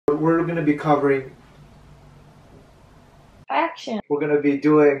we're going to be covering... Action! We're going to be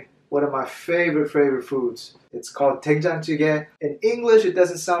doing one of my favorite foods. It's called Doenjang. In English, it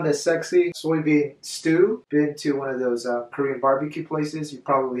doesn't sound as sexy. Soybean stew. Been to one of those Korean barbecue places. You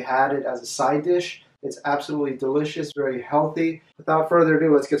probably had it as a side dish. It's absolutely delicious, very healthy. Without further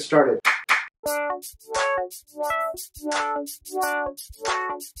ado, let's get started.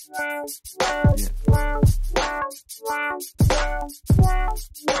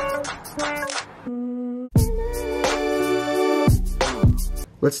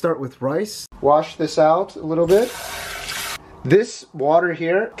 Let's start with rice. Wash this out a little bit. This water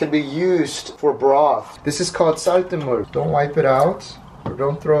here can be used for broth. This is called saltemul. Don't wipe it out or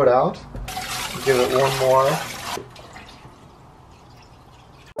don't throw it out. Give it one more.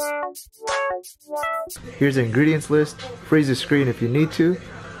 Here's the ingredients list. Freeze the screen if you need to.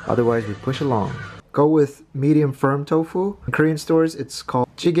 Otherwise, we push along. Go with medium firm tofu. In Korean stores, it's called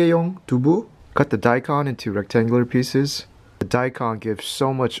jjigaeong dubu. Cut the daikon into rectangular pieces. The daikon gives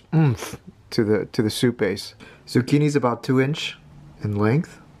so much oomph to the soup base. Zucchini is about 2" in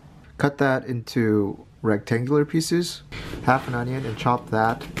length. Cut that into rectangular pieces. Half an onion and chop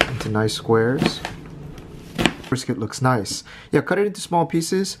that into nice squares. Brisket looks nice. Yeah, cut it into small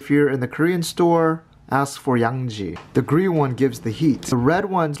pieces. If you're in the Korean store, ask for yangji. The green one gives the heat. The red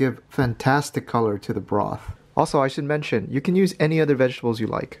ones give fantastic color to the broth. Also, I should mention, you can use any other vegetables you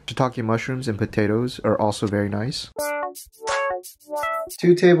like. Shiitake mushrooms and potatoes are also very nice.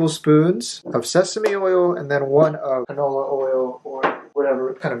 2 tablespoons of sesame oil and then 1 of canola oil or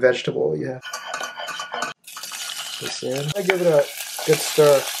whatever kind of vegetable you have. This in. I give it a good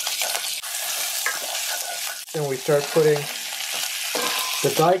stir. Then we start putting the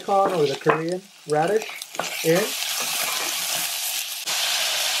daikon or the Korean radish in.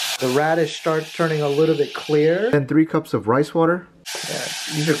 The radish starts turning a little bit clear. Then 3 cups of rice water. Yeah,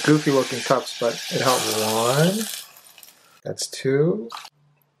 these are goofy looking cups, but it helps. 1. That's 2.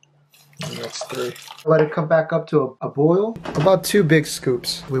 And that's 3. Let it come back up to a boil. About 2 big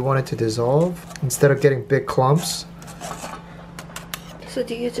scoops. We want it to dissolve instead of getting big clumps. So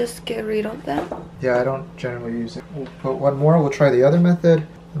do you just get rid of that? Yeah, I don't generally use it. We'll put 1 more. We'll try the other method.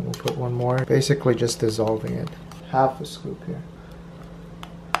 And we'll put 1 more. Basically just dissolving it. Half a scoop here.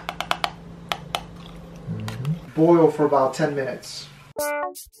 Boil for about 10 minutes.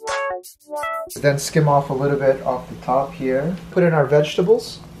 Then skim off a little bit off the top here. Put in our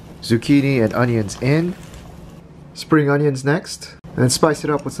vegetables. Zucchini and onions in. Spring onions next. And then spice it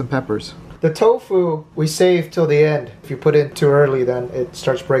up with some peppers. The tofu we save till the end. If you put it in too early, then it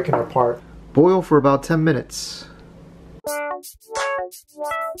starts breaking apart. Boil for about 10 minutes.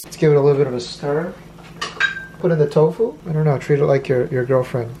 Let's give it a little bit of a stir. Put in the tofu. I don't know, treat it like your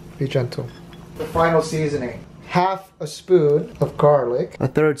girlfriend. Be gentle. The final seasoning. Half a spoon of garlic. A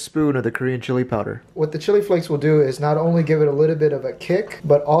 1/3 spoon of the Korean chili powder. What the chili flakes will do is not only give it a little bit of a kick,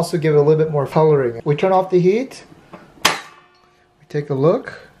 but also give it a little bit more coloring. We turn off the heat. We take a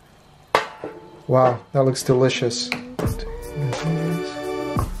look. Wow, that looks delicious.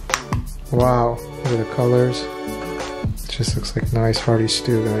 Wow, look at the colors. It just looks like nice hearty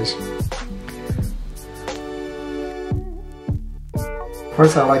stew, guys.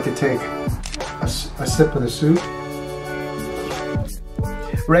 First, I like to take a sip of the soup.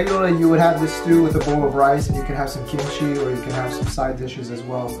 Regularly, you would have this stew with a bowl of rice, and you can have some kimchi, or you can have some side dishes as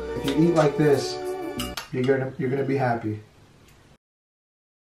well. If you eat like this, you're gonna be happy.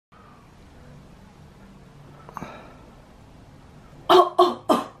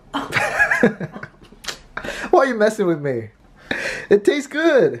 Why are you messing with me? It tastes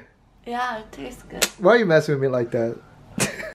good. Yeah, it tastes good. Why are you messing with me like that?